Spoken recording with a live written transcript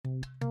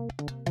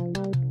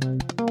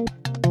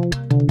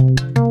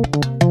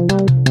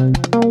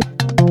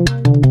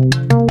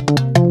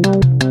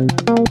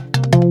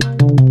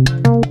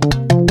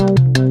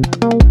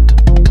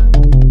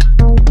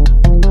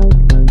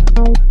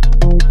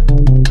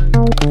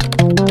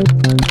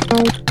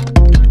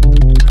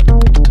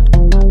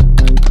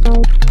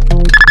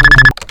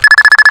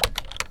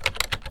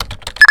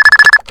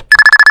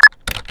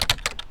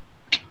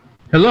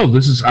Hello,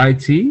 this is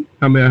IT.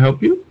 How may I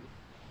help you?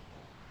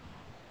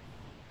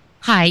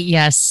 Hi,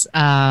 yes.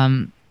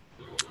 I'm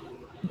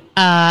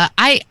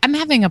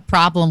having a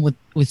problem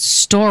with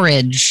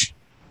storage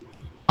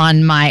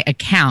on my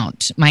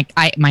account, my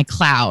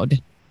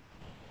cloud.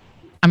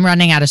 I'm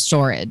running out of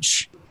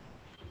storage.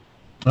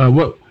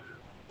 What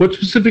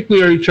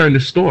specifically are you trying to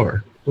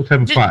store? What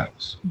type of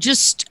files?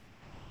 Just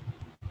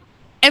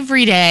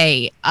every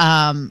day,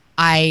 I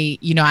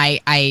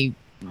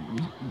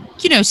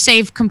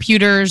save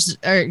computers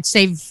or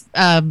save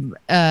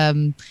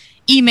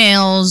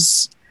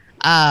emails,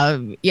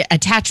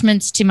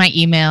 attachments to my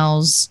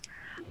emails.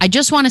 I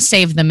just want to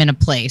save them in a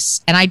place,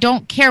 and I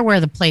don't care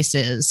where the place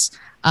is,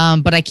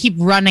 but I keep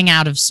running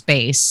out of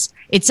space.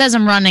 It says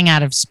I'm running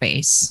out of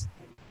space.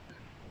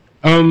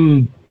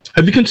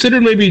 Have you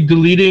considered maybe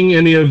deleting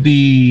any of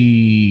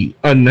the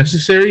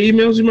unnecessary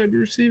emails you might be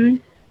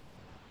receiving?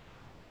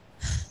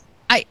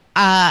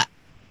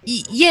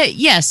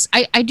 Yes,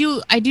 I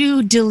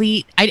do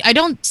delete. I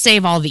don't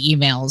save all the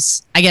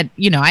emails. I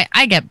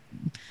get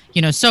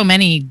so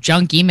many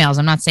junk emails.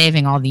 I'm not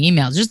saving all the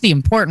emails, just the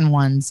important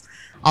ones.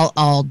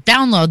 I'll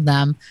download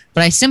them,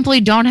 but I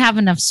simply don't have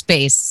enough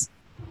space.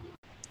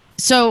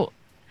 So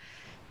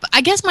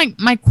I guess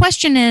my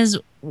question is,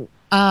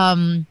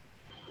 I'm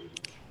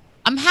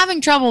having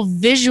trouble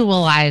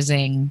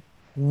visualizing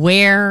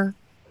where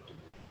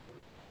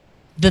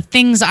the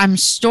things I'm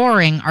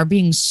storing are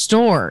being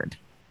stored.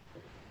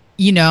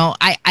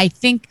 I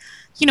think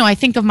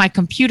of my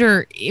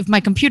computer. If my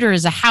computer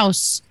is a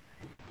house,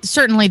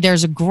 certainly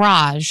there's a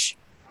garage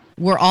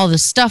where all the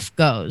stuff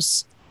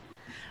goes.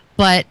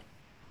 But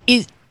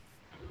is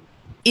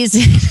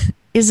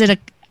it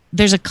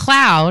there's a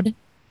cloud?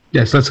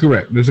 Yes, that's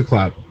correct. There's a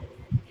cloud.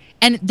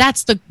 And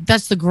that's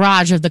the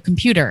garage of the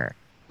computer.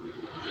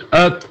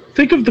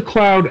 Think of the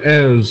cloud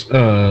as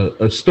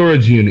a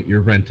storage unit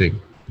you're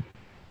renting.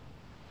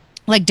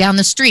 Like down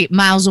the street,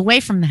 miles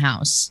away from the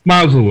house.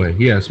 Miles away,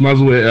 yes,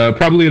 miles away.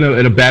 Probably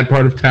in a bad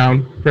part of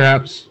town,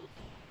 perhaps.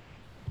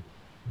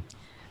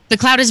 The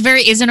cloud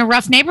is in a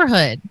rough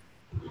neighborhood.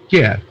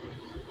 Yeah.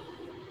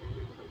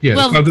 Yeah,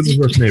 well, the cloud's in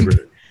a rough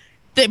neighborhood.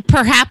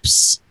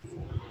 Perhaps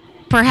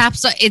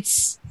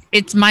it's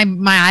my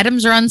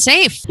items are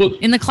unsafe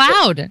in the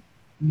cloud.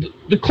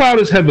 The cloud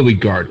is heavily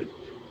guarded.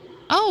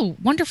 Oh,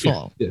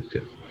 wonderful. Yes.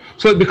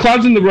 So the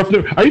cloud's in the rough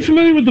neighborhood. Are you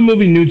familiar with the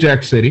movie New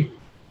Jack City?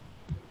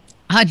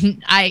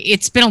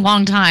 It's been a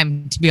long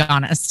time, to be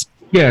honest.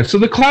 Yeah, so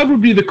the cloud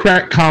would be the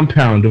crack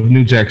compound of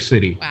New Jack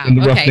City in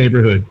the rough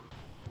neighborhood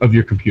of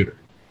your computer.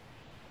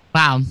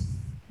 Wow.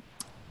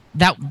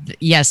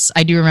 Yes,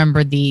 I do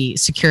remember the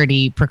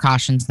security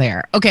precautions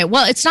there. Okay,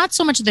 well, it's not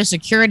so much the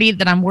security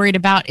that I'm worried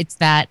about. It's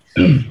that,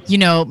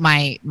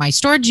 my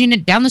storage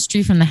unit down the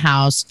street from the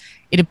house,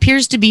 it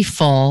appears to be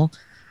full.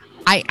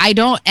 But I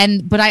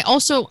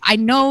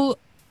know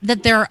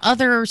that there are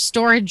other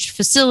storage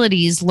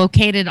facilities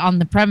located on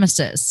the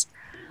premises.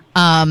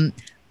 I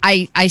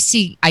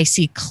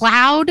see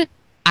cloud.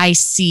 I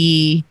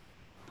see,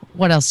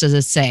 what else does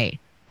it say?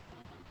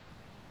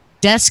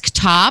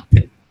 Desktop.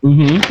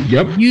 Mm-hmm.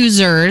 Yep.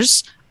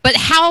 Users. But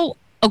how?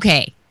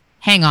 Okay,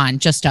 hang on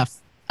just a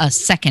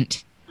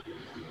second.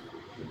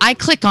 I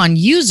click on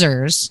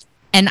users,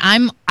 and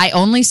I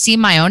only see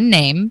my own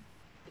name.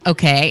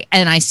 Okay,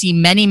 and I see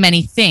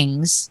many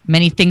things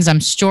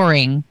I'm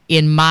storing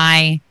in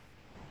my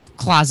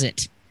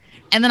closet.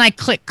 And then I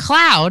click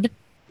cloud,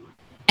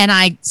 and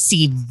I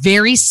see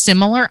very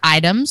similar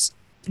items,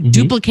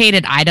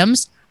 duplicated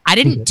items. I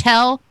didn't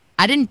tell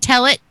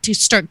it to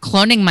start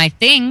cloning my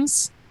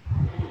things.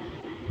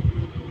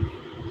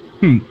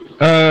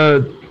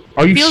 Are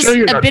you Feels sure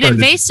you're a not bit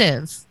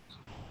invasive.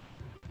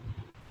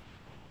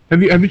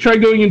 Have you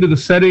tried going into the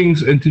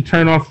settings and to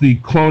turn off the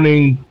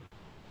cloning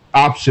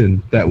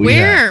option that we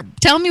have?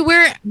 Tell me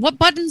what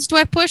buttons do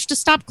I push to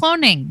stop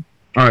cloning?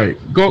 All right,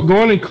 go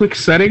on and click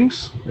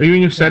settings. Are you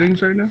in your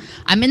settings right now?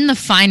 I'm in the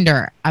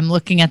Finder. I'm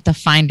looking at the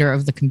Finder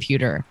of the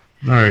computer.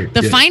 All right.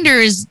 The Finder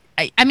is,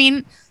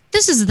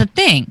 this is the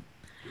thing.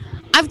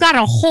 I've got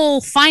a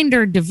whole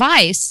Finder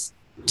device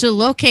to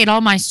locate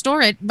all my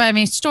storage, but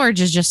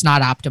storage is just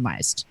not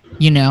optimized,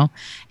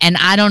 and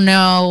I don't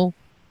know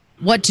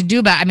what to do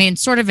about it.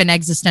 It's sort of an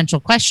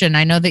existential question.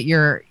 I know that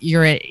you're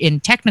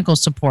in technical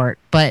support,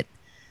 but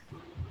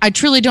I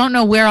truly don't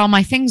know where all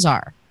my things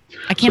are.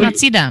 I cannot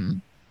see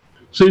them.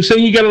 So you're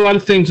saying you got a lot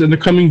of things and they're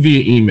coming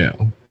via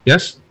email,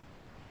 yes?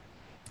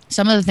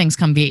 Some of the things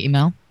come via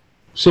email.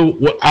 So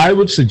what I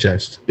would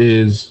suggest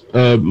is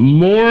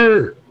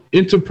more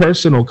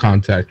interpersonal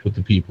contact with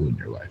the people in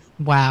your life.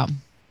 Wow.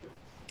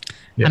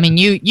 Yeah.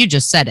 You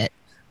just said it,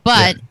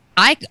 but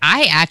yeah.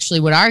 I actually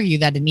would argue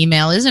that an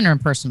email is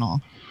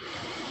interpersonal.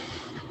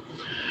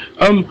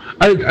 I'm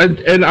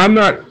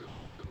not.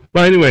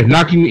 But anyway,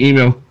 knocking the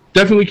email.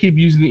 Definitely keep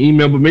using the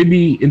email, but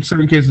maybe in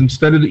certain cases,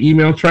 instead of the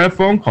email, try a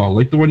phone call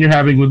like the one you're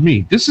having with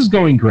me. This is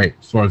going great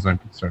as far as I'm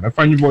concerned. I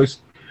find your voice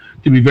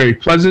to be very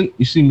pleasant.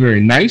 You seem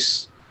very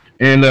nice.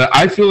 And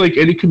I feel like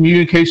any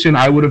communication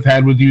I would have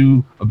had with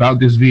you about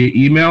this via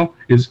email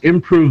is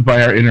improved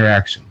by our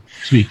interaction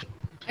speaking.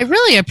 I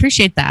really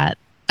appreciate that.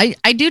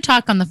 I do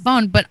talk on the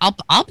phone, but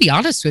I'll be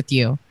honest with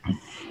you.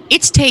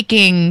 It's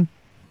taking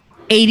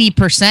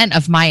 80%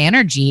 of my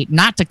energy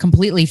not to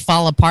completely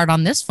fall apart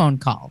on this phone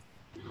call.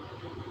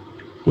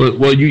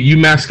 Well, you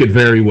mask it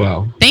very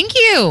well. Thank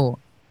you.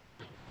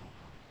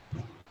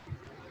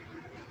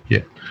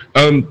 Yeah.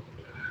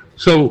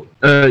 So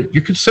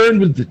you're concerned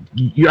with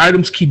your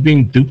items keep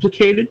being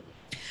duplicated?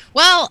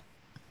 Well,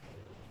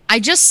 I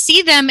just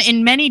see them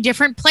in many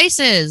different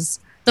places.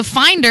 The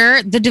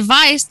Finder, the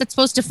device that's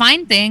supposed to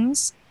find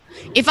things.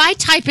 If I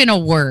type in a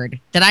word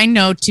that I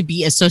know to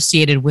be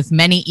associated with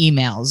many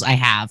emails I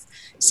have,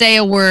 say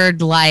a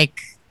word like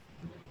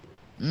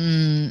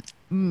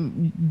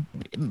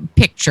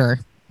picture,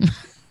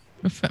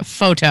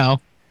 photo.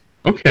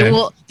 Okay.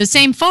 The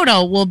same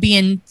photo will be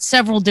in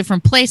several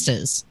different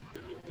places.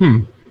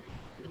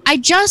 I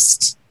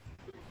just,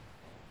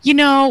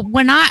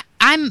 when I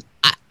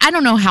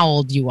don't know how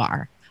old you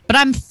are, but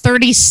I'm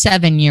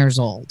 37 years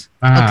old.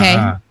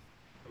 Okay.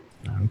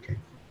 Okay.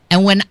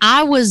 And when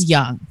I was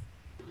young,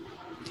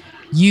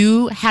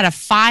 you had a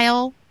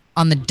file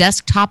on the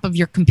desktop of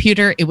your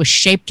computer. It was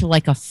shaped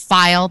like a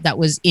file that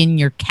was in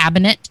your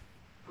cabinet.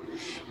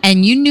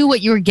 And you knew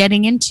what you were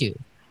getting into.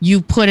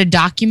 You put a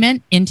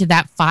document into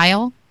that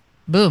file.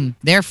 Boom.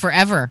 There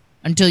forever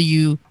until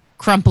you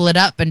crumple it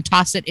up and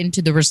toss it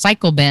into the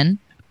recycle bin,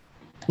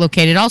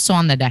 located also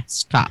on the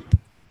desktop.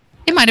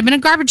 It might have been a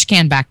garbage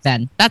can back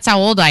then. That's how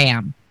old I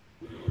am.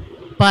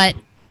 But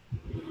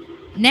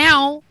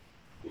now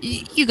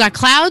you got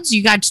clouds,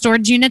 you got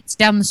storage units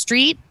down the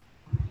street.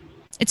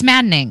 It's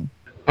maddening.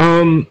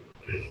 Have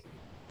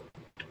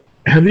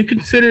you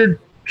considered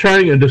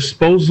trying a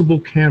disposable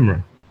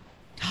camera?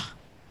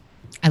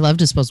 I love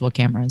disposable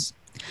cameras.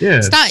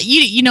 Yeah. Stop.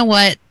 You know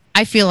what?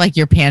 I feel like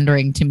you're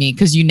pandering to me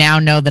because you now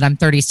know that I'm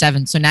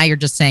 37. So now you're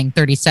just saying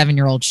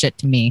 37-year-old shit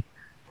to me.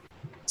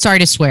 Sorry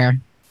to swear.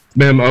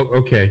 Ma'am,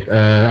 okay.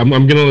 I'm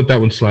going to let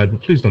that one slide,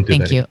 but please don't do that.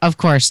 Thank you. Of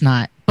course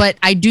not. But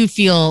I do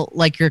feel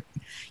like you're,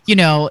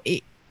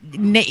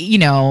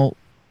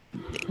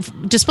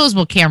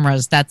 disposable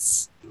cameras,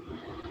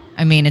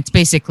 it's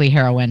basically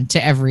heroin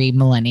to every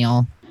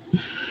millennial.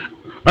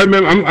 All right,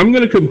 ma'am, I'm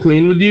going to come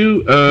clean with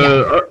you.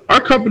 Our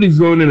company's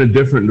going in a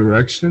different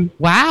direction.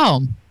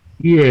 Wow.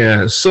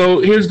 Yeah, so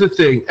here's the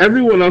thing.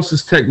 Everyone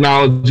else's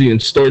technology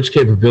and storage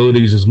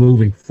capabilities is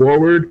moving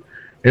forward,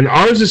 and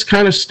ours is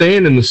kind of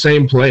staying in the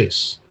same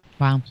place.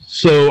 Wow.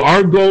 So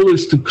our goal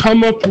is to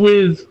come up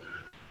with,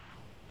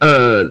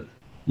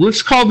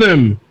 let's call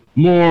them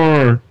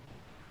more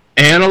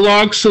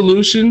analog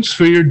solutions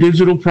for your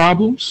digital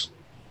problems.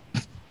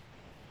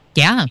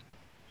 Yeah.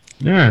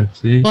 Yeah,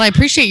 see? Well, I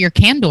appreciate your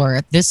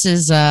candor. This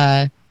is,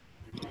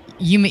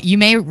 you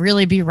may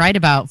really be right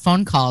about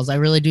phone calls. I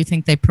really do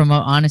think they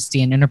promote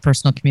honesty and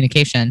interpersonal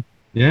communication.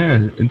 Yeah,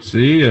 and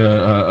see,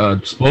 a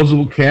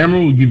disposable camera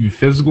will give you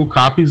physical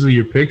copies of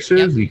your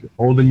pictures. Yep. You can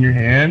hold in your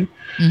hand.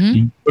 Mm-hmm.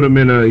 You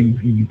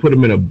put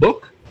them in a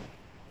book.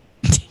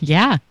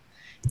 Yeah,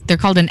 they're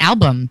called an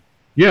album.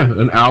 Yeah,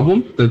 an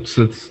album. That's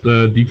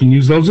you can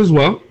use those as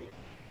well.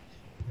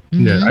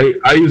 Mm-hmm. Yeah,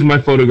 I use my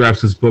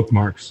photographs as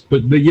bookmarks.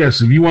 But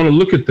yes, if you want to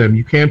look at them,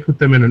 you can put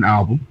them in an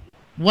album.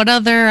 What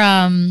other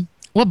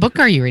what book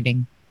are you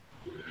reading?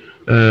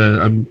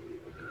 I'm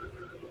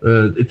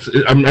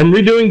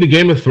redoing the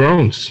Game of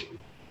Thrones.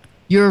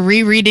 You're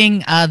rereading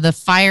the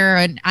Fire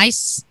and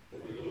Ice.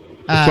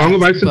 Song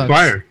of Ice and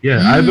Fire.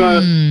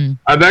 Yeah,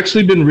 I've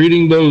actually been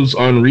reading those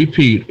on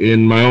repeat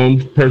in my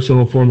own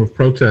personal form of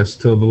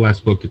protest till the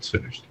last book gets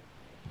finished.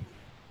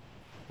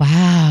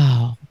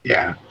 Wow.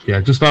 Yeah,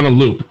 just on a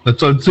loop. That's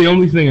the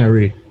only thing I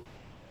read.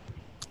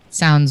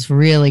 Sounds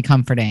really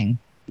comforting.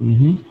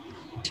 Mm-hmm.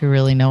 To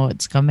really know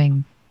what's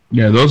coming.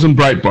 Yeah, those and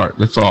Breitbart.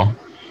 That's all.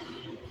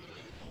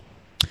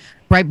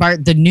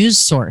 Breitbart, the news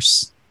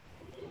source.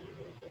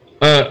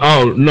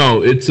 Oh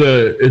no, it's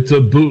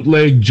a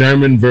bootleg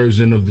German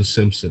version of The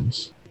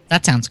Simpsons.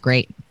 That sounds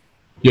great.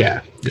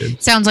 Yeah.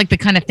 Sounds like the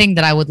kind of thing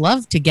that I would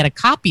love to get a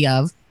copy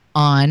of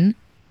on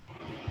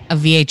a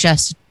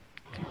VHS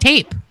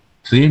tape.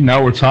 See,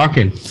 now we're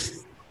talking.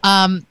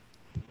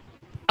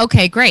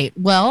 Okay, great.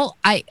 Well,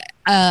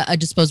 a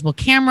disposable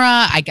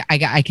camera.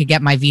 I could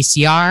get my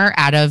VCR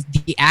out of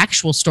the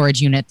actual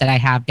storage unit that I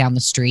have down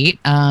the street.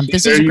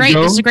 This is great.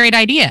 This is a great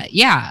idea.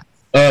 Yeah.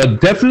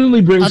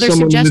 Definitely bring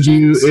someone with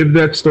you. If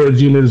that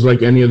storage unit is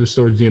like any other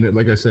storage unit,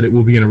 like I said, it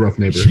will be in a rough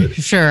neighborhood.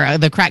 Sure,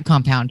 the crack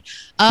compound.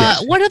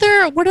 Yes.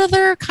 What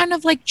other kind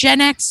of like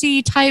Gen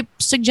X-y type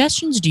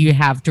suggestions do you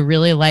have to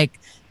really like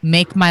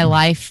make my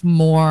life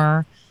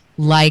more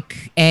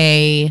like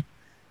a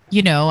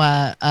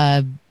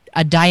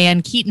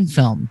Diane Keaton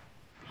film?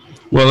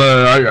 Well,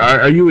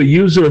 are you a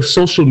user of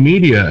social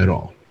media at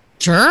all?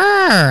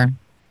 Sure.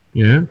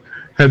 Yeah.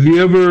 Have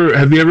you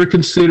ever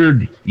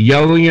considered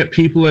yelling at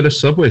people at a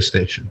subway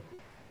station?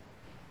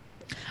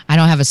 I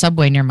don't have a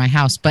subway near my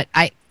house, but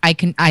I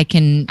can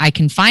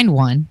find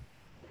one.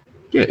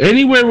 Yeah,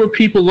 anywhere where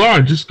people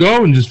are, just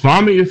go and just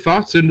vomit your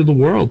thoughts into the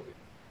world.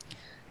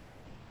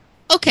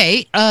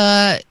 Okay.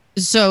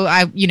 So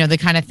the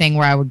kind of thing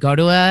where I would go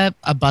to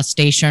a bus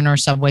station or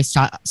subway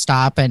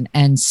stop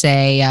and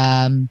say,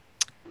 oh,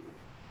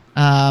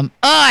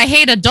 I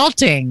hate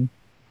adulting.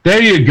 There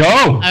you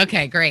go.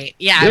 Okay, great.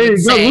 Yeah, there I would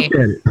you go. say, Look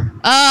at it.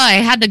 oh, I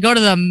had to go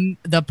to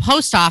the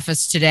post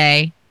office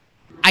today.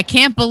 I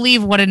can't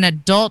believe what an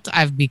adult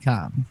I've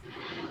become.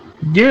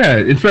 Yeah,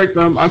 in fact,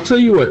 I'll tell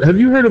you what. Have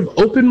you heard of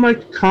open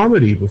mic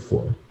comedy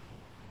before?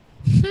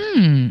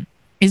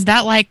 Is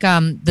that like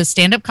the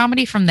stand-up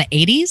comedy from the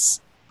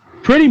 80s?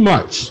 Pretty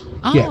much.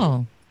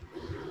 Oh.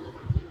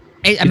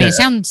 Yeah. I mean, it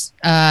sounds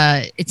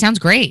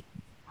great.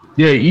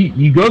 Yeah,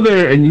 you go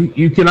there and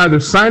you can either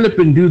sign up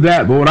and do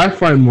that, but what I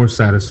find more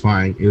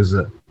satisfying is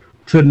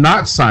to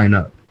not sign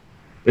up.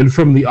 And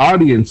from the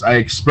audience, I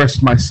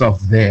expressed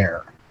myself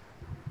there.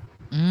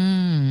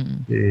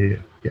 Yeah.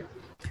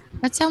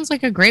 That sounds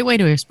like a great way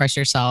to express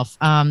yourself.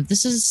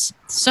 This is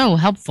so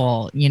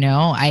helpful.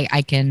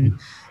 I can,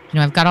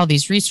 I've got all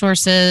these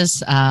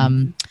resources.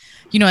 Another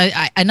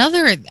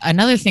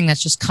thing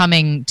that's just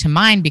coming to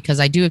mind, because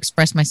I do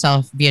express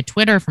myself via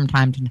Twitter from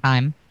time to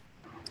time.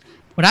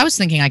 What I was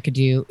thinking I could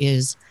do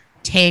is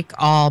take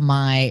all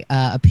my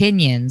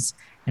opinions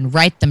and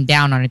write them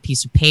down on a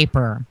piece of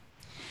paper,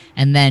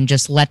 and then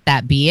just let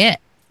that be it.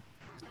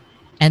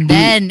 And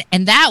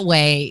that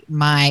way,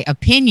 my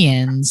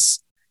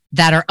opinions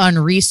that are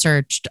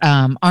unresearched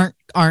aren't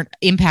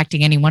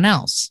impacting anyone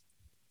else.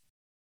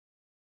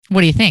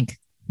 What do you think?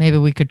 Maybe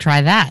we could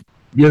try that.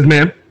 Yes,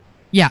 ma'am.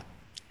 Yeah,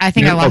 I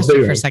think I lost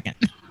you for a second.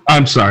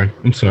 I'm sorry.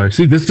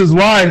 See, this is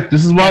why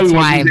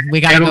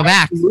we got to go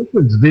back.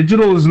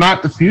 Digital is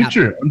not the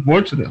future,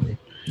 unfortunately.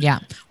 Yeah.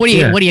 What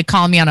do you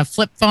call me on a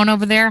flip phone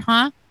over there,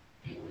 huh?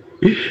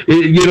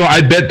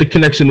 I bet the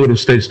connection would have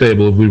stayed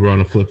stable if we were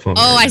on a flip phone.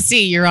 Oh, I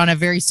see. You're on a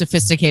very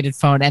sophisticated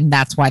phone, and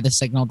that's why the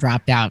signal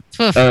dropped out.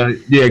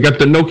 Yeah, got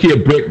the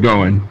Nokia brick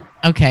going.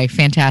 Okay,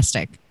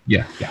 fantastic.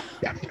 Yeah.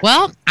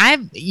 Well,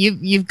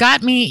 you've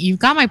got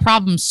my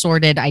problems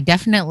sorted. I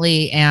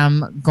definitely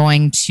am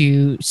going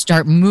to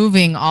start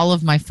moving all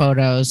of my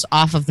photos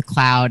off of the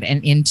cloud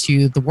and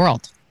into the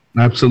world.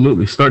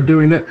 Absolutely. Start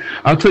doing that.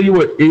 I'll tell you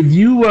what, if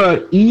you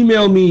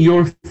email me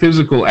your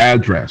physical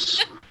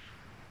address,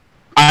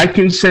 I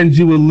can send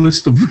you a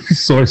list of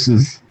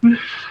resources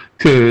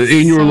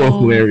in your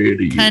local area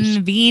to use.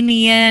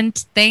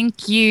 Convenient.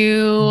 Thank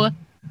you.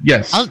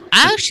 Yes.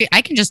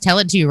 I can just tell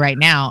it to you right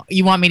now.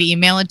 You want me to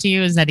email it to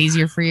you? Is that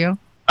easier for you?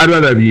 I'd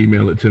rather have you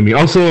email it to me.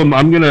 Also,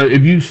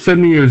 if you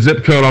send me your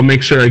zip code, I'll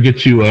make sure I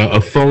get you a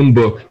phone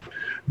book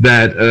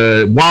that,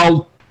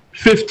 while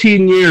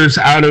 15 years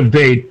out of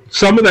date,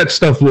 some of that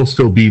stuff will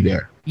still be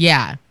there.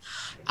 Yeah.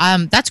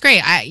 That's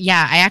great.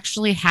 I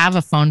actually have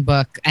a phone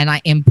book, and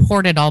I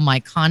imported all my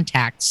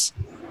contacts,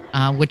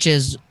 which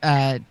is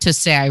to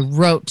say I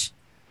wrote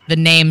the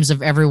names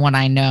of everyone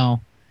I know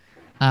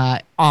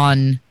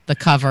on the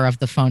cover of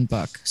the phone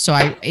book. So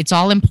it's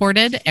all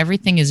imported.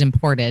 Everything is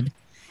imported,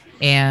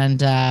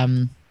 and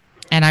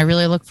I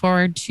really look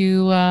forward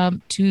to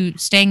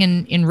staying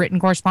in written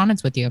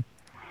correspondence with you.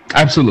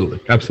 Absolutely.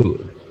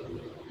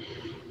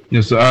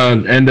 Yes,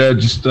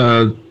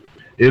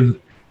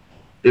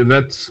 if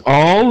that's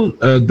all,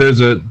 there's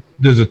a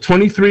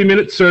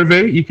 23-minute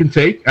survey you can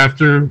take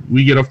after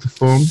we get off the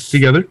phone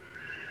together.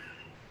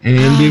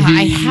 And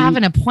I have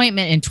an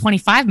appointment in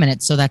 25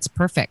 minutes, so that's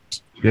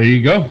perfect. There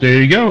you go.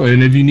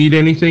 And if you need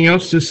anything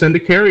else, just send a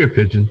carrier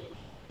pigeon.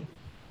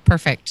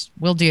 Perfect.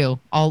 Will do.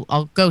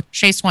 I'll go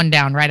chase one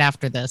down right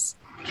after this.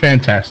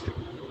 Fantastic.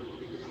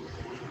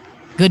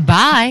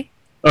 Goodbye.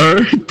 All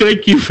right.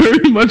 Thank you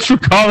very much for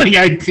calling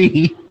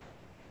IT.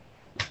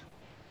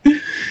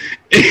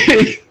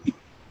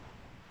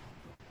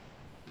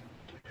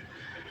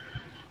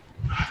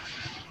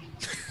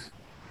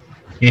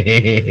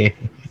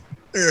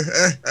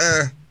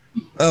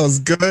 That was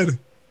good.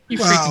 You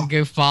freaking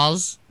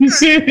goofballs.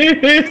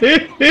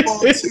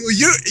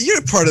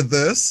 You're part of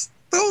this.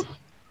 Don't.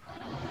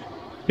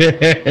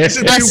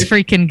 Us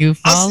freaking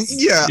goofballs.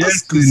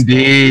 Yes,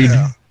 indeed.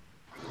 Yeah.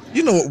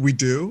 You know what we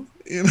do.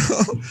 No,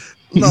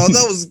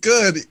 that was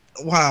good.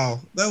 Wow,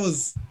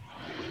 that's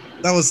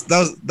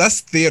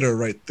theater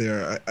right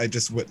there. I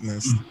just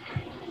witnessed.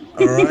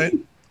 All right,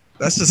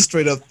 that's just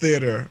straight up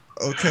theater.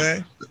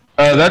 Okay.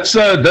 That's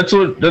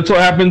what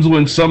happens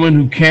when someone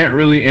who can't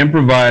really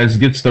improvise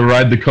gets to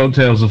ride the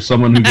coattails of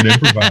someone who can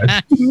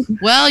improvise.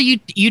 Well,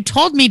 you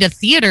told me to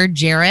theater,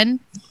 Jaren.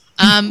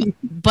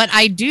 But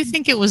I do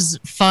think it was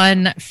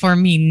fun for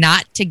me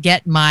not to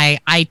get my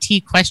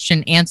IT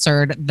question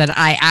answered that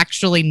I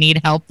actually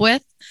need help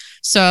with.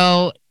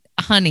 So,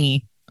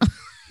 honey.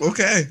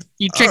 Okay.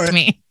 You tricked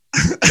me.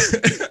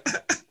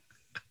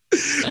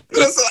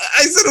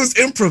 I said it was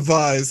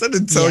improvised. I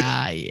didn't tell you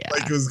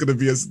like it was going to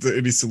be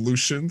any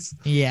solutions.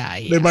 Yeah.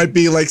 There might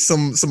be like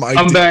some ideas.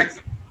 I'm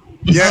back.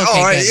 Yeah. Okay,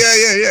 all right.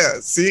 good. Yeah.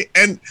 See,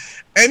 and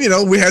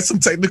we had some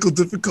technical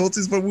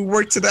difficulties, but we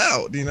worked it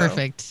out.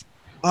 Perfect.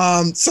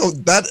 So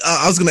that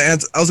I was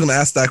gonna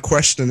ask that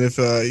question if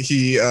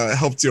he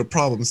helped your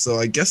problem. So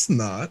I guess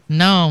not.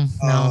 No.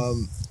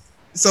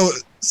 So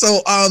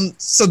So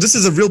this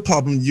is a real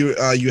problem you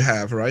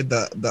have, right?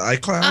 The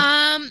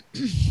iCloud.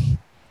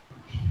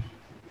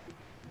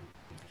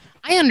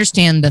 I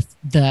understand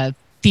the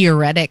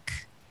theoretic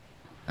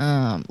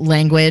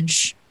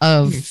language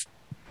of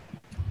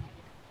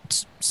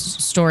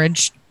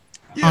storage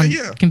on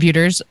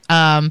computers.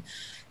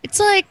 It's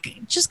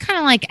like just kind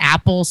of like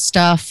Apple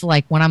stuff.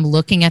 Like when I'm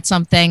looking at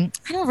something,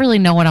 I don't really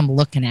know what I'm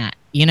looking at,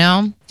 you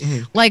know?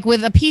 Mm-hmm. Like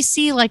with a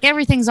PC, like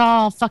everything's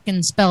all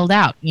fucking spelled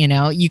out, you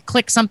know? You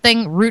click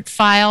something, root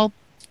file,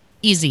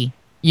 easy,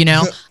 you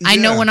know? I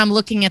know when I'm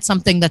looking at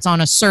something that's on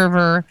a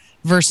server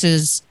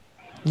versus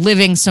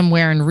living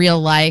somewhere in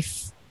real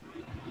life,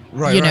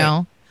 you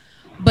know?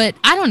 But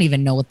I don't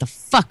even know what the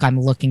fuck I'm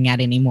looking at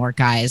anymore,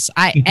 guys.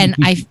 I've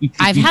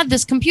had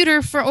this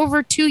computer for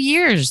over 2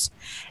 years.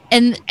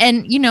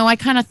 And you know, I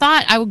kind of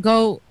thought I would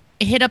go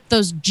hit up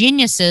those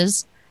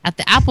geniuses at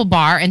the Apple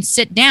bar and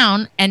sit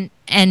down and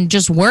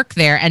just work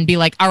there and be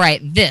like, all right,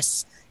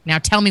 this. Now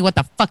tell me what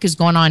the fuck is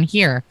going on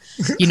here.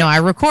 You know, I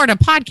record a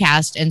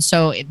podcast, and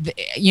so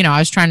you know, I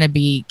was trying to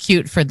be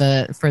cute for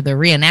the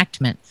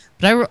reenactment.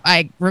 But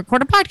I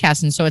record a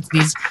podcast, and so it's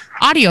these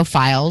audio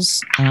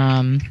files.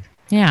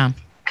 Yeah.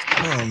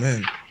 Oh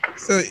man.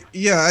 So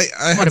yeah,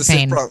 I have the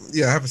same problem.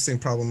 Yeah, I have the same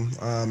problem.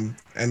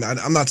 And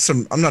I'm not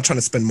trying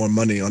to spend more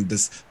money on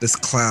this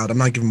cloud. I'm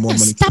not giving more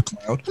money to the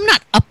cloud. I'm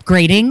not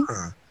upgrading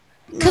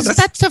because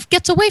that stuff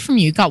gets away from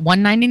you. You got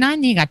 $199,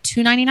 then you got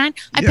 $299.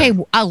 I pay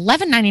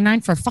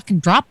 $11.99 for a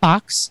fucking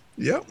Dropbox.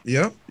 Yep.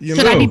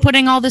 Should I be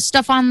putting all this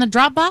stuff on the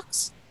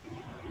Dropbox?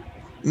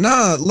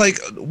 Nah, like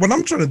what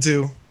I'm trying to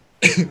do.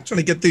 Trying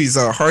to get these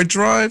hard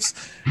drives,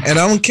 and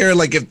I don't care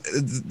like if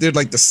they're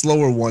like the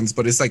slower ones,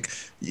 but it's like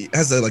it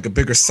has a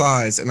bigger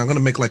size, and I'm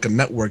gonna make like a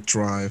network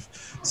drive.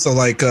 So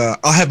like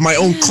I'll have my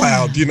own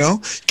cloud, you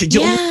know? Get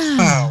your own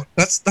cloud.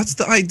 That's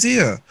the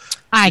idea.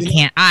 I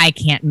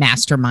can't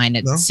mastermind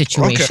a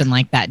situation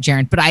like that,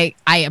 Jaren. But I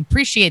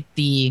appreciate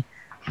the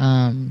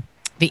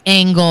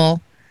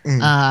angle.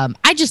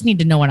 I just need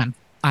to know what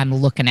I'm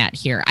looking at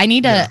here. I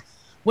need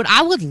what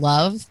I would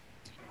love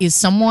is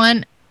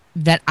someone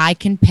that I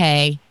can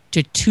pay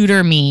to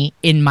tutor me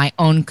in my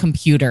own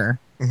computer,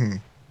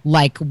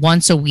 like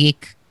once a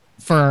week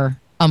for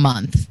a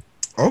month.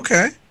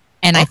 Okay.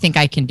 And I think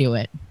I can do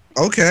it.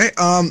 Okay.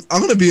 I'm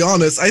gonna be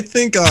honest. I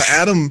think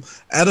Adam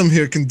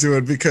here can do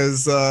it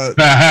because no,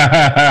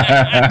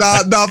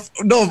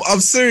 I'm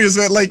serious,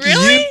 man. Like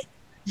really?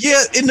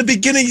 Yeah, in the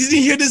beginning, you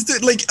didn't hear this.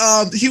 Like,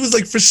 he was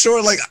like, for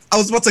sure. Like, I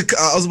was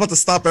about to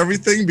stop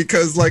everything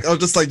because, like, I was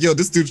just like, yo,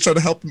 this dude's trying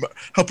to help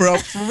her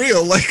out for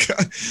real. Like,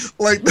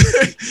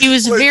 he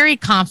was very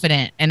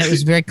confident, and it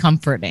was very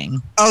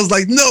comforting. I was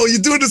like, no,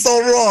 you're doing this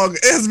all wrong.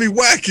 It has to be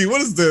wacky.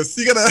 What is this?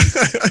 You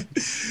gotta,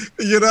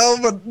 you know.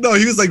 But no,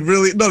 he was like,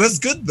 really. No, that's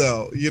good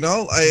though. You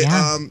know,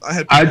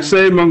 I'd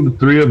say among the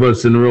three of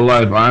us in real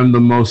life, I'm the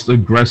most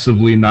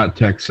aggressively not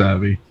tech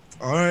savvy.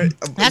 All right,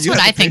 that's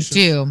what I think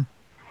too.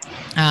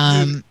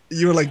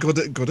 You were like, go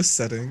to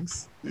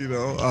settings, you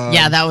know.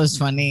 Yeah, that was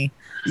funny.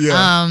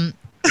 Yeah.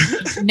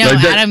 No,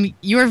 Adam,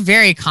 you were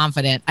very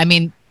confident. I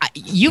mean,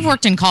 you've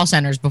worked in call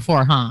centers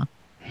before, huh?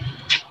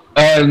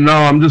 No,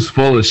 I'm just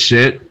full of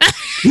shit.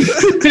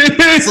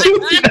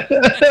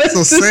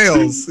 So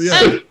sales,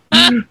 yeah.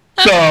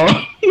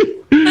 So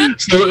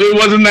it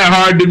wasn't that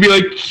hard to be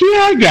like,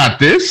 yeah, I got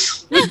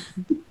this.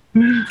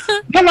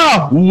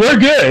 No, we're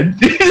good.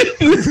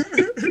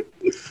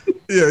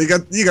 Yeah, you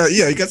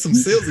got some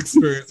sales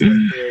experience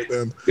right there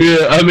then.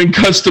 Yeah, I'm in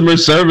customer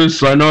service,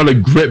 so I know how to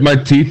grit my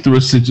teeth through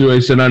a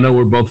situation I know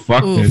we're both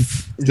fucked in.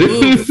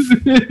 Dude,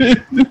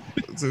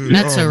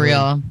 that's so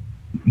real.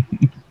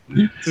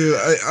 Dude,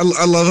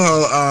 I love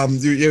how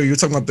you were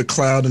talking about the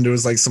cloud and there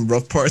was like some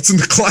rough parts in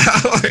the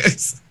cloud.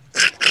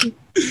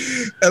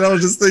 And I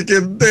was just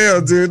thinking,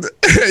 damn, dude,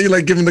 you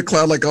like giving the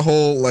cloud like a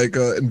whole like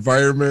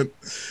environment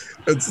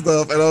and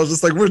stuff, and I was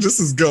just like, where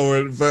this is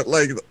going? But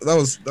like that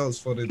was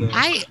funny though.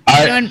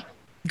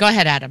 Go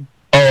ahead, Adam.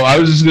 Oh, I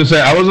was just gonna say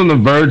I was on the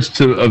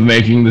verge of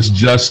making this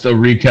just a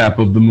recap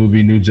of the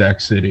movie New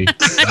Jack City.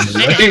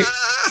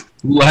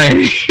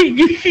 like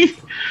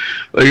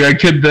I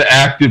kept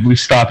actively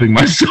stopping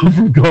myself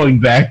from going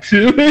back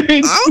to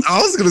it.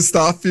 I was gonna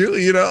stop you,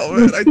 you know.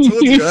 Man, I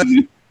told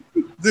you,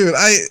 dude.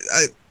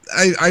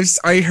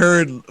 I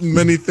heard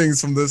many things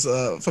from this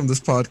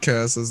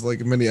podcast as like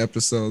many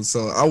episodes,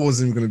 so I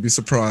wasn't even gonna be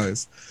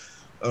surprised.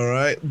 All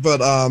right, but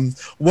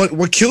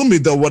what killed me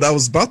though, what I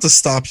was about to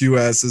stop you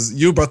as is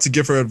you're about to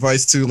give her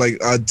advice to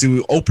like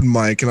do open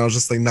mic, and I was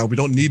just like, no, we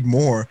don't need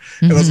more.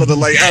 And I was about to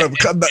like, Adam,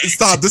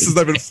 stop. This is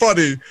not even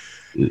funny,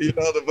 you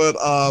know.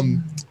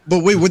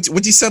 But wait,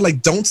 what you said?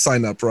 Like, don't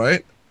sign up,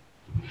 right?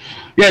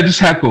 Yeah, just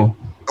heckle.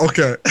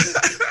 Okay.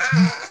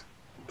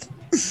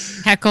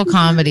 Heckle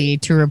comedy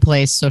to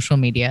replace social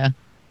media.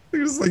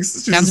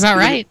 Sounds about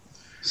right.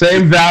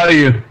 Same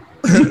value.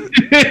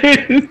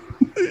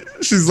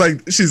 She's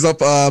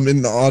up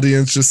in the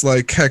audience, just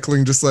like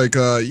heckling, just like,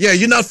 yeah,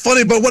 you're not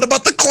funny, but what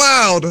about the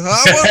cloud?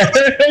 Huh?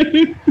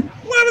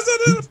 What is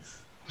that?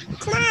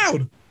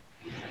 Cloud.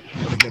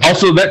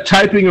 Also, that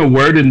typing a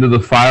word into the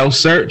file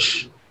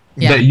search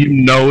that you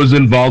know is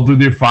involved with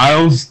your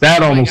files,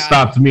 that almost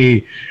stopped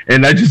me,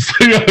 and I just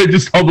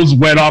almost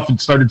went off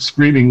and started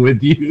screaming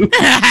with you.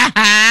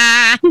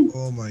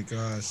 Oh my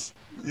gosh.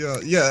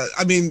 Yeah.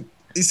 I mean,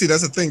 you see,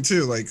 that's the thing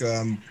too. Like,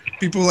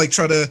 people like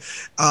try to,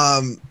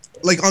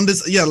 like on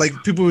this, like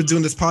people were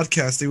doing this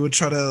podcast, they would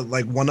try to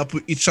like one up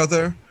each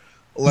other,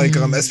 like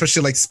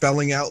especially like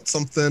spelling out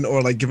something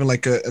or like giving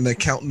like an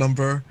account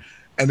number.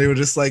 And they would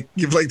just like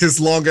give like this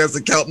long ass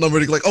account number.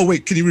 And like, oh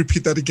wait, can you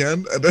repeat that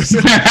again? And I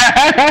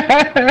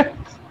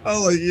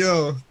was like,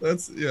 yo,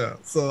 that's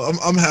So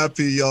I'm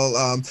happy, y'all.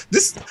 I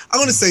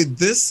want to say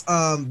this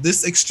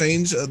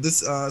exchange,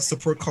 this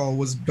support call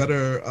was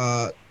better.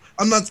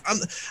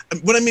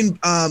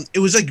 It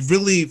was like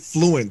really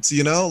fluent,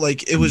 you know,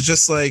 like it was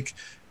just like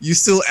you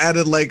still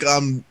added like I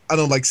don't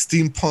know, like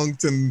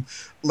steampunked and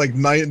like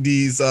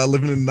 90s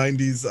living in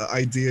 90s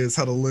ideas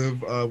how to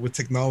live with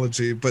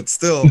technology, but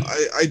still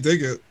I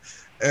dig it,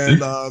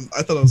 and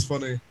I thought it was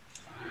funny.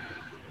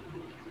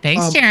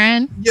 Thanks,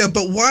 Jaren. I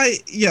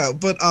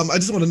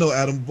just want to know,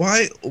 Adam,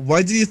 why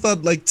do you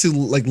thought like to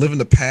like live in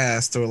the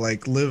past or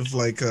like live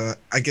like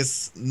I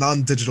guess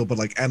non-digital but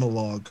like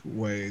analog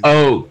way?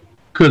 Oh,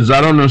 because I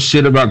don't know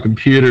shit about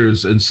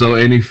computers, and so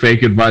any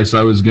fake advice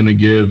I was gonna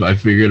give, I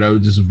figured I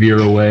would just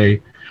veer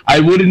away. I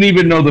wouldn't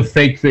even know the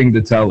fake thing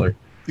to tell her.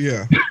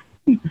 Yeah.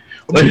 I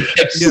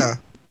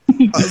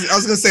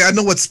was gonna say, I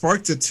know what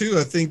sparked it too.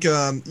 I think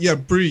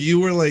Bree, you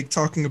were like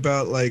talking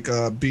about like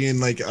being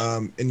like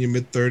in your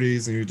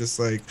mid-30s, and you're just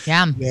like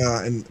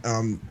and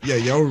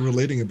y'all were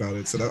relating about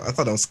it, so I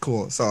thought that was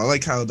cool. So I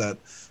like how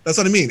that's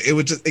what I mean.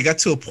 It got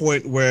to a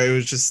point where it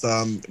was just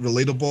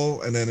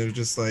relatable, and then it was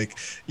just like,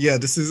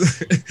 this is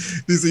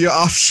these are your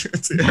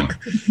options here.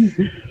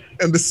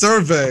 And the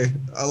survey,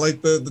 I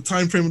like the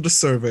time frame of the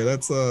survey.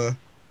 That's a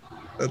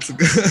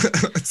good.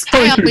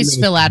 I always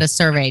fill out a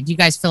survey. Do you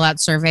guys fill out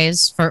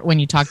surveys for when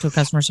you talk to a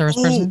customer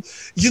service person?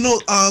 You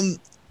know, I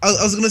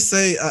was gonna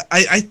say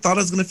I thought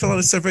I was gonna fill out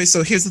a survey.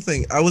 So here's the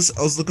thing: I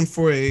was looking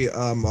for a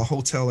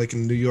hotel like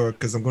in New York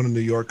because I'm going to New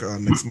York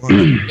next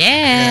month.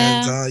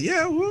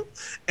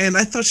 And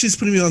I thought she was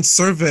putting me on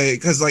survey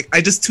because like I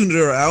just tuned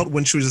her out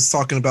when she was just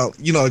talking about,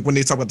 you know, like when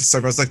they talk about the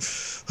survey. I was like,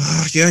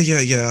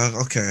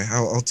 okay,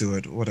 I'll do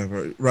it,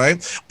 whatever,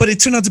 right? But it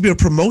turned out to be a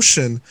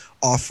promotion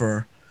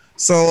offer.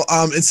 So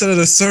instead of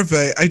the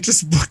survey, I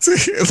just booked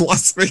a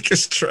Las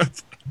Vegas trip.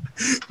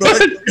 And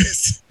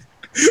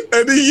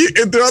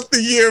throughout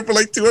the year for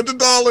like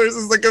 $200,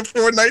 it's like a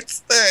 4-night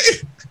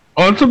stay.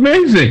 Oh, it's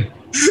amazing. Yeah.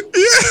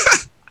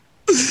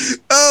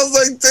 I was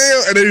like,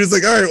 damn. And then he was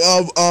like, all right,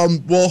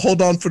 well,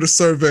 hold on for the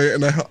survey.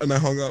 And I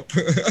hung up.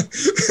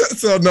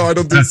 So no, I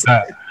don't do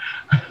survey.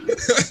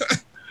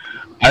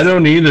 I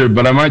don't either,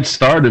 but I might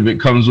start if it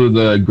comes with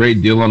a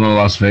great deal on a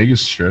Las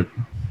Vegas trip.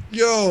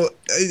 Yo,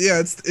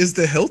 it's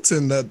the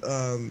Hilton that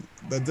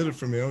did it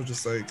for me. I was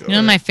just like, you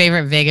know my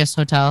favorite Vegas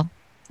hotel?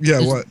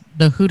 Yeah, what?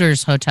 The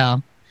Hooters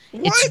Hotel.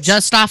 What? It's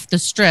just off the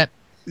strip.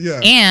 Yeah.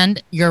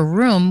 And your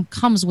room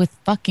comes with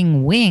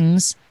fucking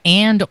wings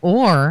and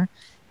or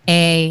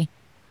a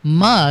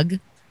mug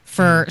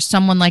for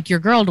someone like your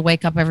girl to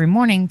wake up every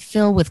morning,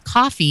 fill with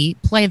coffee,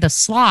 play the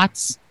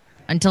slots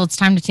until it's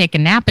time to take a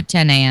nap at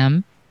 10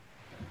 a.m.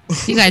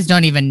 You guys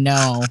don't even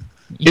know.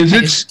 Is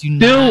it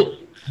still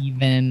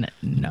even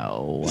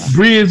know?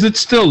 Bree, is it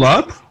still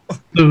up?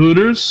 The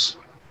Hooters?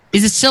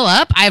 Is it still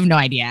up? I have no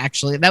idea,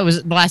 actually. That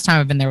was the last time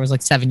I've been there was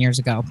like 7 years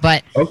ago.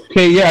 But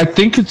okay, yeah, I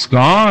think it's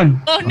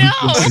gone. Oh no.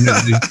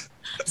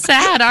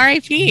 Sad,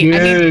 R.I.P. Yes. I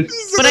mean,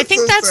 but I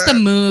think that's the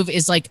move,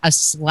 is like a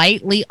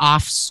slightly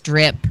off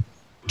strip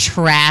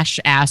trash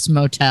ass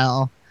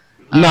motel.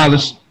 I'm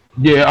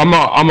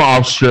an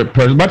off strip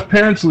person. My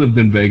parents lived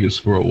in Vegas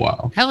for a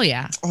while. Hell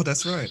yeah. Oh,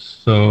 that's right.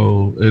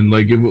 So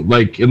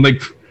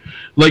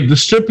like the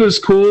strip is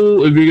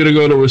cool if you're gonna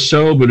go to a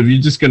show, but if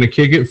you're just gonna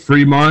kick it,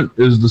 Fremont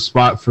is the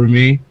spot for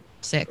me.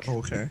 Sick.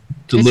 Okay.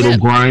 It's a little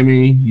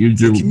grimy.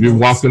 You're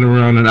walking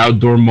around an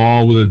outdoor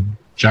mall with a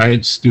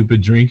giant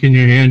stupid drink in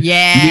your hand.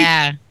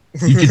 Yeah.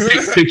 You can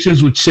take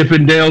pictures with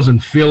Chippendales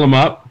and fill them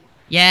up.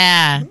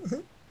 Yeah.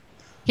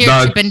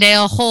 Here,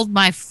 Chippendale, hold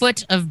my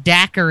foot of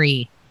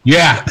daiquiri.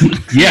 Yeah.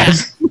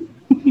 Yes.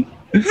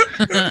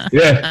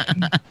 Yeah.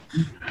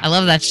 I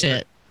love that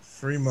shit.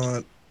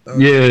 Fremont.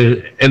 Yeah,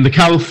 and the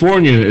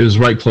California is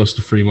right close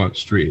to Fremont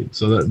Street.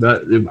 So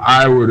that if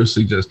I were to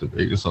suggest a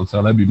Vegas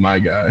hotel, that'd be my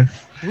guy.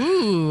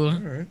 Ooh.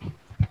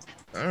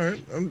 All right.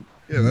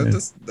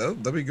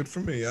 That'd be good for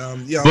me.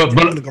 I'm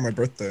gonna go on my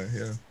birthday.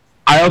 Yeah.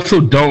 I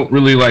also don't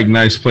really like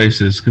nice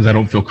places because I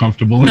don't feel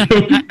comfortable in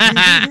them.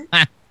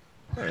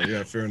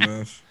 Yeah, fair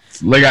enough.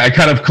 Like I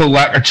kind of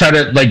I try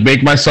to like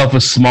make myself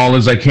as small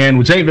as I can,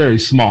 which ain't very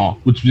small,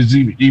 which is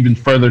even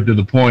further to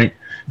the point.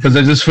 Because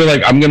I just feel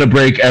like I'm going to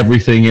break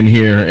everything in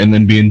here and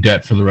then be in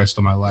debt for the rest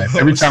of my life.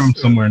 Every time I'm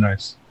somewhere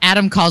nice.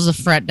 Adam calls the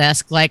front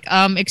desk like,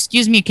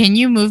 excuse me, can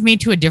you move me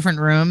to a different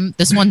room?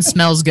 This one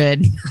smells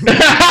good. There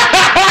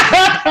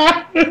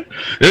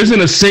isn't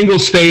a single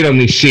stain on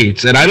these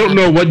sheets. And I don't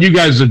know what you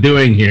guys are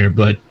doing here,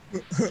 but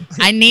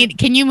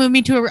Can you move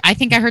me to I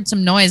think I heard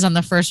some noise on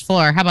the first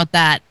floor. How about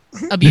that?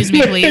 Abuse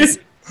me, please.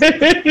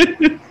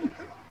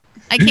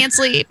 I can't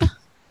sleep.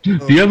 Do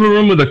you have a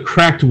room with a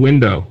cracked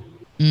window?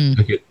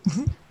 Okay.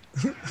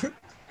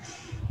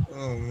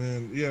 Oh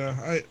man,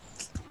 yeah.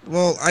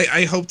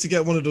 I hope to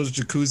get one of those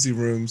jacuzzi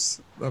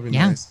rooms. That'd be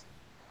nice.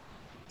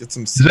 Get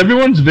some. Is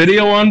everyone's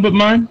video on but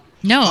mine?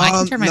 No, I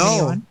can turn my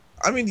video on.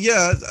 I mean,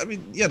 yeah,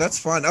 that's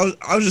fine.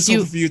 I was just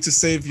hoping for you to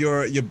save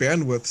your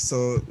bandwidth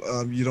so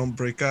you don't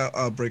break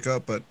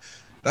up, but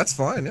that's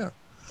fine, yeah.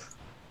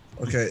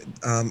 Okay,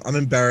 I'm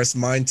embarrassed.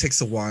 Mine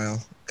takes a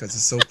while because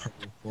it's so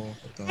powerful.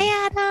 Hey,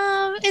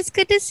 Adam, it's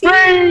good to see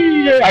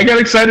you. I got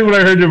excited when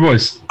I heard your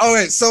voice. All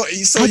right, so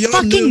I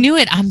fucking knew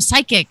it. I'm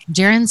psychic.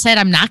 Jaren said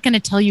I'm not going to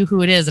tell you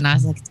who it is, and I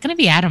was like, it's going to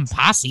be Adam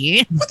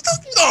Pasi. What the?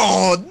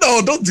 No,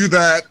 don't do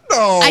that.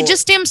 No. I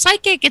just am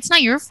psychic. It's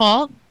not your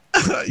fault.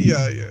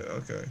 yeah,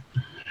 okay.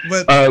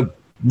 But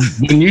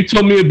when you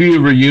told me it'd be a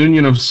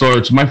reunion of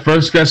sorts, my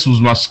first guess was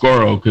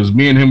Mascoro because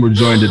me and him were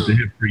joined at the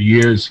hip for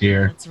years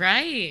here. That's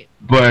right.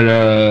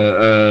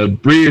 But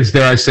Bree is,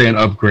 dare I say, an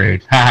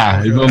upgrade.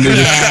 Haha. It want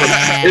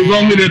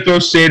me to throw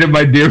shade at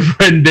my dear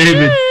friend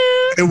David.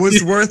 It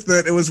was worth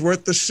it. It was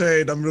worth the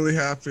shade. I'm really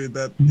happy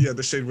that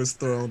the shade was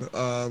thrown.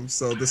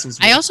 So this was.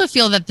 I also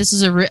feel that this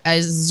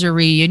is a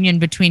reunion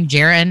between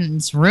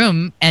Jaren's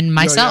room and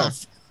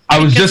myself. I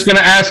was just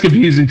gonna ask if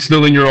he's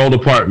still in your old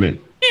apartment.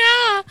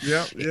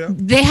 Yeah.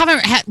 They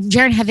haven't.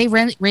 Jaren, have they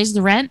raised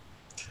the rent?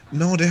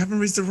 No, they haven't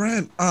raised the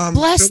rent.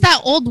 Bless that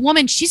old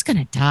woman. She's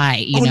gonna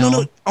die. You know?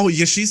 No. Oh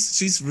yeah,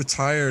 she's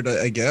retired,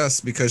 I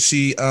guess, because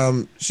she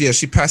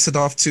passed it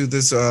off to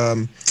this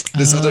other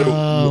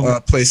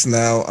place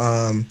now.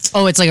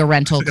 It's like a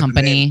rental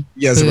company.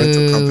 Yeah, it's a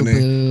rental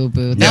company.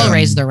 Boo. They'll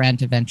raise the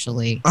rent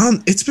eventually.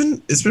 It's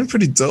been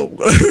pretty dope.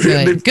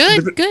 Good.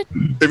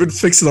 They've been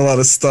fixing a lot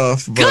of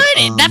stuff. But,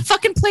 good. That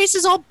fucking place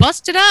is all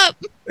busted up.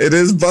 It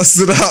is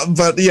busted up,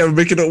 but yeah, we're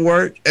making it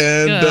work,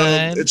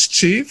 and it's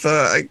cheap.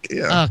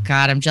 Oh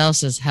God, I'm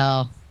jealous as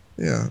hell.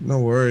 Yeah, no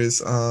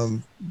worries.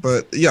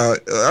 But yeah,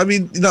 I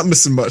mean, you're not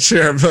missing much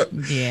here, but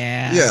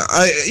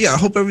I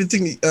hope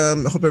everything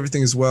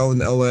is well in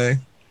LA.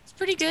 It's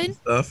pretty good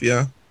stuff.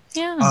 Yeah.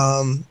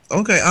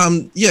 Okay.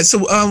 Yeah. So,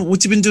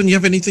 what you been doing? You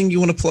have anything you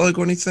want to plug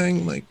or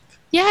anything like?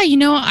 Yeah,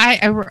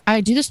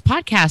 I do this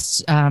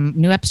podcast,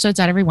 new episodes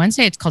out every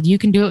Wednesday. It's called You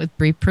Can Do It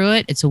with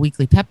Pruett. It's a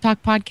weekly pep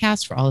talk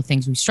podcast for all the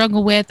things we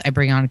struggle with. I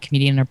bring on a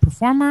comedian and a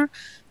performer,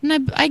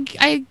 and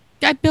I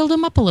build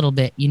them up a little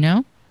bit, you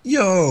know?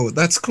 Yo,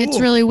 that's cool. It's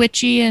really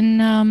witchy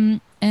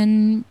and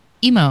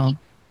emo.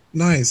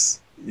 Nice.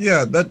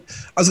 Yeah, that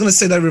I was gonna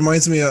say that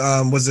reminds me.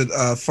 Was it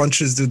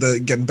Funches do the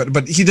getting better?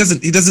 But he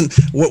doesn't.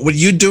 What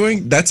you're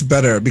doing, that's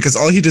better because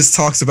all he just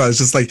talks about is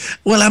just like,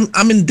 well,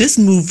 I'm in this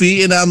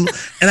movie and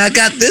I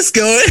got this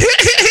going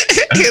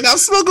and I'm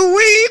smoking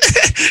weed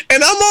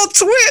and I'm on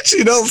Twitch,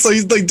 you know. So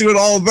he's like doing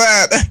all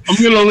that. I'm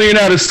gonna lean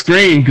out of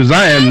screen because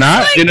I am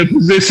not in a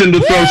position to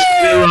throw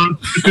shit around.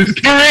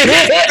 No.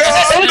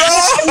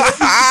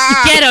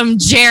 Get him,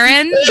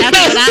 Jaren. That's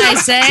what I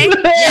say.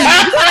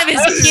 Make fun of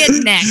his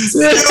kid next.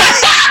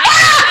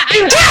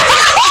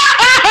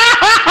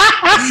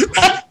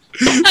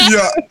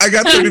 Yeah, I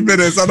got 30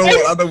 minutes. I know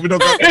we don't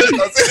got.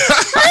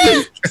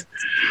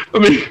 I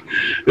mean,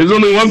 there's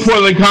only one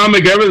Portland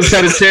comic ever that's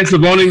had a chance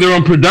of owning their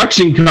own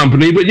production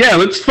company. But yeah,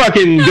 let's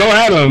fucking go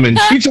at them and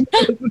teach them.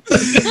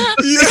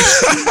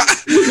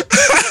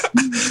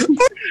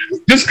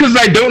 Just because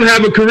I don't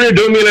have a career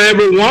don't mean I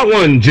ever want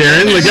one,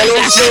 Jaren. Like I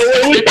don't.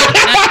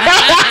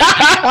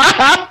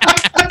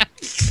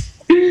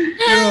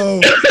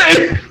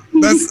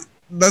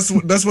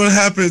 That's what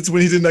happens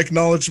when he didn't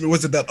acknowledge me.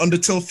 Was it that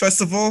Undertale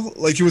festival?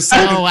 Like he was.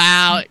 Oh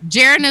wow,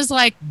 Jaren is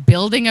like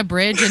building a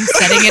bridge and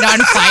setting it on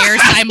fire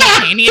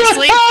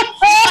simultaneously.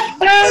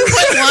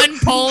 Put one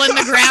pole in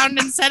the ground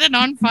and set it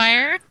on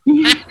fire.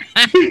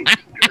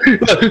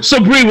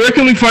 So Bree, where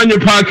can we find your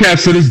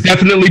podcast that is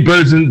definitely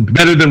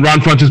better than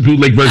Ron Funch's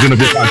bootleg version of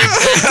your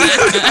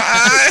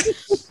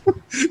podcast?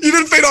 You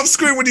didn't fade off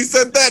screen when he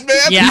said that,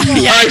 man. Yeah.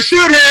 I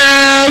should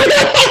have.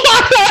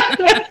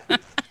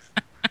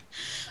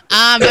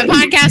 My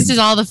podcast is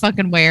all the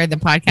fucking where the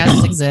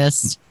podcasts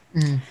exist.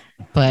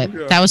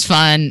 But that was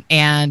fun.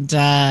 And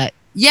I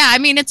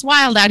mean, it's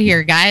wild out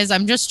here, guys.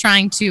 I'm just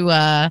trying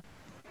to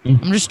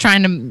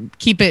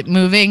keep it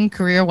moving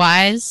career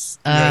wise.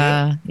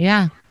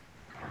 Yeah.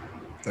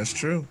 That's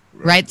true.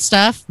 Write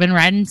stuff, been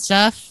writing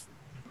stuff.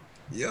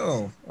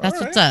 Yo.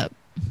 That's what's up.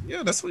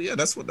 Yeah, that's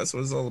what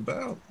it's all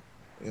about.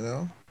 You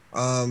know?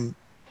 All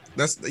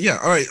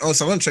right. Oh,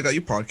 so I'm gonna check out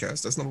your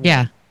podcast. That's number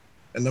one.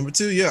 And number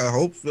two, I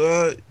hope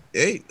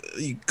hey,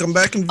 you come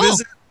back and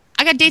visit.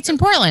 I got dates in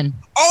Portland.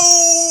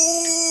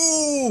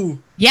 Oh,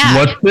 yeah.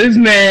 What's his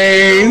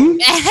name?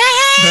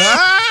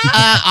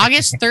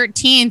 August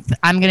 13th,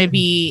 I'm gonna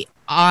be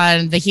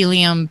on the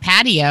Helium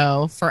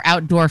patio for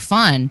outdoor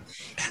fun.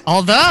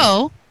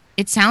 Although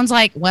it sounds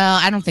like, well,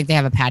 I don't think they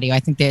have a patio. I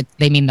think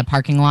they mean the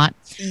parking lot.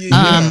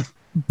 Yeah.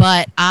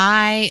 But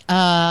I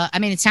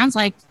mean, it sounds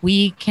like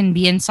we can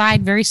be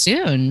inside very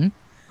soon.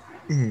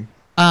 Mm-hmm.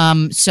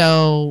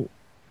 So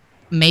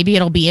maybe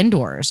it'll be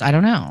indoors. I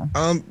don't know.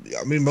 I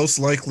mean, most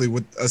likely,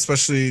 with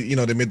especially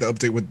they made the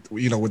update with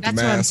with That's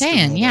the what I'm mask.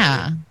 saying.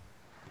 Yeah.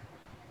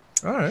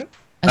 All right.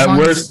 As At long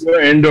worst,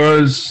 we're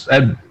indoors.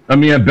 At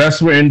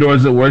best, we're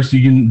indoors. At worst,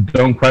 you can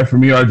Don't Cry for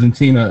Me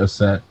Argentina a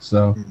set.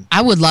 So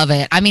I would love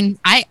it. I mean,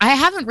 I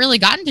haven't really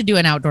gotten to do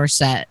an outdoor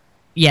set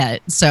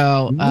yet.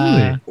 So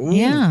Ooh.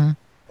 yeah.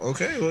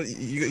 Okay. Well,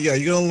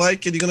 you're gonna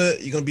like it.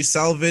 You're gonna be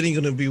salivating.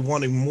 You're gonna be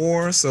wanting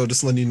more. So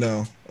just letting you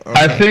know.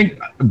 I think,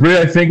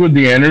 Brie, with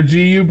the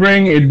energy you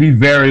bring, it'd be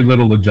very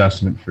little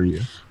adjustment for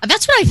you.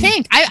 That's what I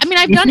think. I mean,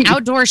 I've done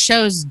outdoor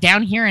shows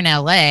down here in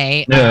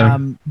LA, Yeah.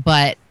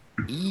 but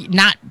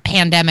not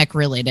pandemic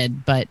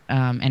related. But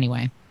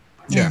anyway.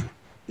 Yeah.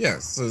 Yeah,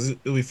 so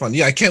it'll be fun.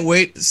 Yeah, I can't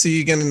wait to see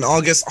you again in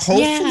August.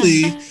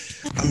 Hopefully,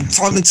 I'm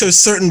talking to a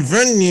certain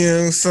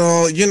venue,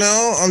 so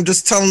I'm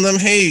just telling them,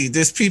 hey,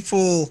 there's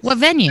people. What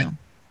venue?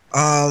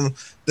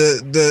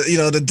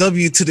 The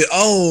W to the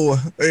O.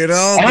 I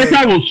like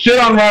how we'll shit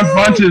on Ron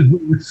Bunches.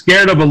 We're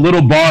scared of a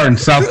little bar in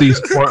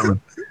Southeast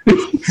Portland.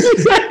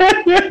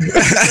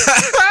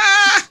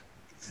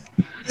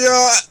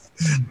 Yeah.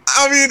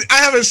 I mean, I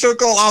have a show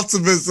called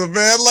Optimism,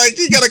 man. Like,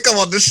 you gotta come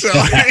on the show,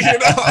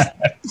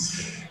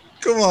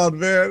 Come on,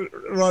 man.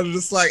 Ron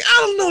just like, I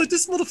don't know,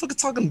 this motherfucker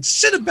talking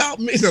shit about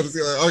me. No, okay,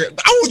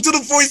 I won't do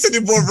the voice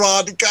anymore,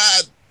 Ron.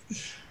 God.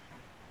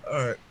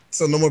 All right,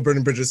 so no more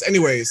burning bridges.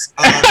 Anyways.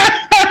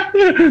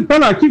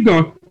 No, keep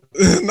going.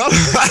 No.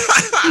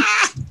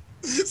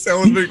 So I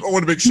want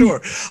to make sure.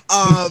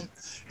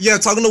 Yeah,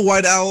 talking to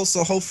White Owl,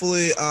 so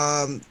hopefully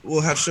we'll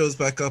have shows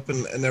back up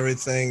and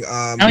everything.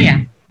 Oh,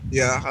 yeah.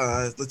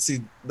 Yeah, let's see.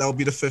 That'll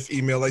be the 5th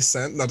email I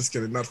sent. No, just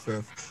kidding, not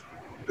 5th.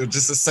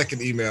 Just a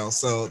 2nd email.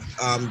 So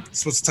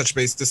supposed to touch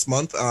base this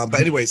month. But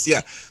anyways,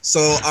 yeah.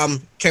 So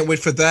can't wait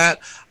for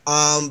that.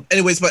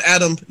 Anyways, but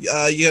Adam, you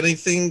got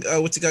anything?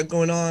 What you got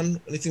going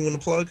on? Anything you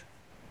want to plug?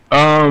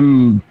 I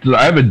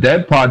have a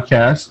Dead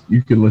podcast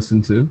you can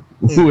listen to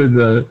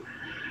with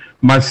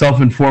myself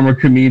and former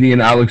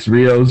comedian Alex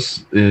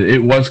Rios. It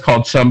was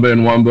called Chumba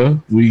and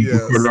Wumba. We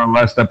recorded our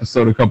last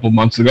episode a couple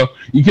months ago.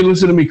 You can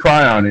listen to me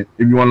cry on it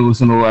if you want to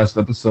listen to the last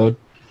episode.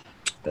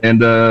 And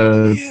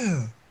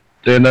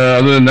then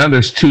other than that,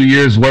 there's 2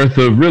 years worth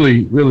of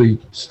really, really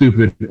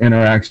stupid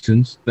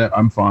interactions that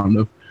I'm fond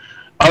of.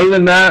 Other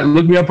than that,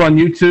 look me up on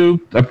YouTube.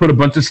 I put a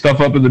bunch of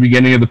stuff up at the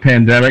beginning of the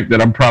pandemic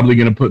that I'm probably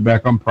going to put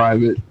back on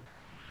private.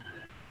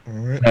 All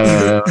right.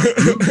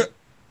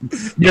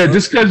 Yeah,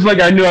 just because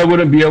I knew I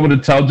wouldn't be able to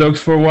tell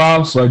jokes for a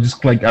while, so I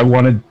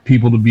wanted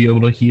people to be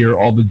able to hear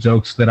all the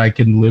jokes that I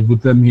can live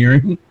with them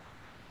hearing.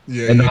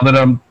 Yeah. And now that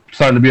I'm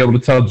starting to be able to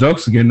tell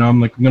jokes again, now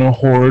I'm gonna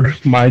hoard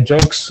my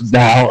jokes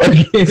now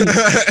again.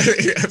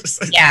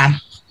 Yeah.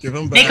 Give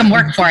them back. Make them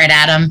work for it,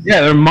 Adam. Yeah,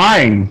 they're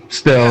mine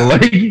still.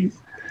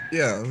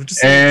 Yeah.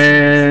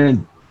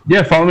 And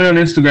yeah, follow me on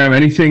Instagram.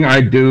 Anything I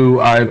do,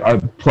 I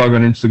plug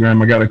on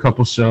Instagram. I got a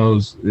couple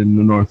shows in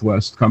the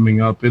Northwest coming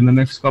up in the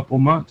next couple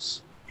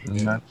months.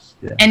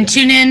 And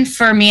tune in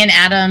for me and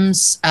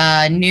Adam's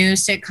new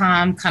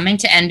sitcom coming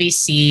to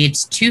NBC.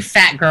 It's 2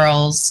 fat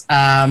girls.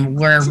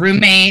 We're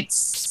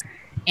roommates,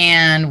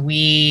 and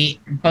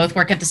we both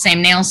work at the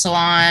same nail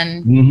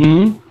salon.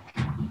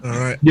 Mm-hmm. All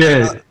right.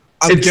 Yeah.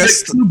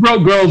 It's 2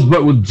 broke girls,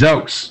 but with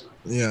jokes.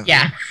 Yeah.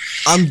 Yeah.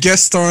 I'm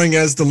guest starring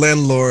as the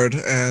landlord,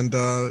 and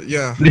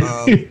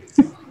I'm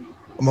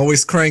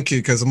always cranky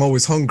because I'm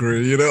always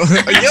hungry, Yo,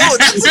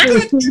 that's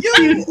good.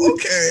 Yo,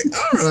 okay.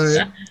 All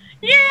right.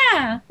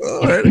 Yeah.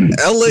 All right.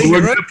 LA.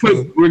 We're gonna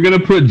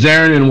put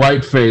Jaren in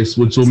whiteface,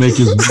 which will make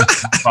his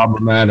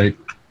problematic.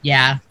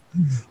 Yeah.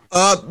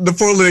 The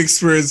Portland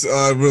experience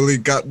really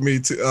got me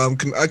to.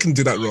 I can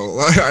do that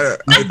role.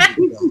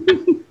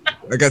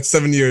 I got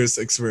 7 years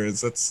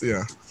experience. That's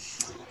All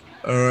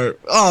right.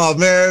 Oh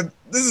man,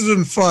 this has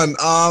been fun.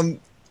 I'm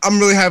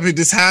really happy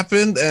this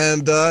happened,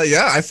 and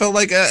I felt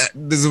like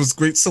this was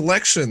great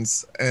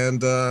selections,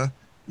 and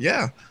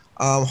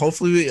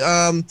hopefully,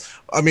 I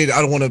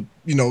don't want to,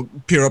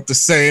 pair up the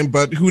same,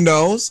 but who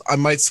knows? I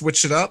might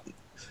switch it up.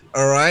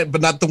 All right, but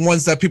not the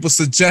ones that people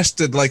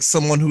suggested, like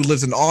someone who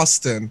lives in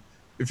Austin,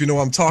 if you know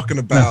what I'm talking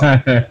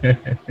about. But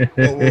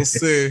we'll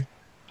see.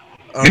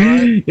 All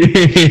right.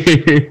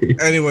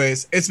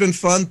 Anyways, it's been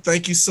fun.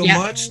 Thank you so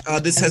much.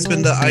 This has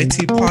been the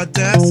IT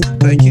Podcast.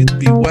 Thank you.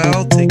 Be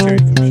well. Take care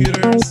of your computer.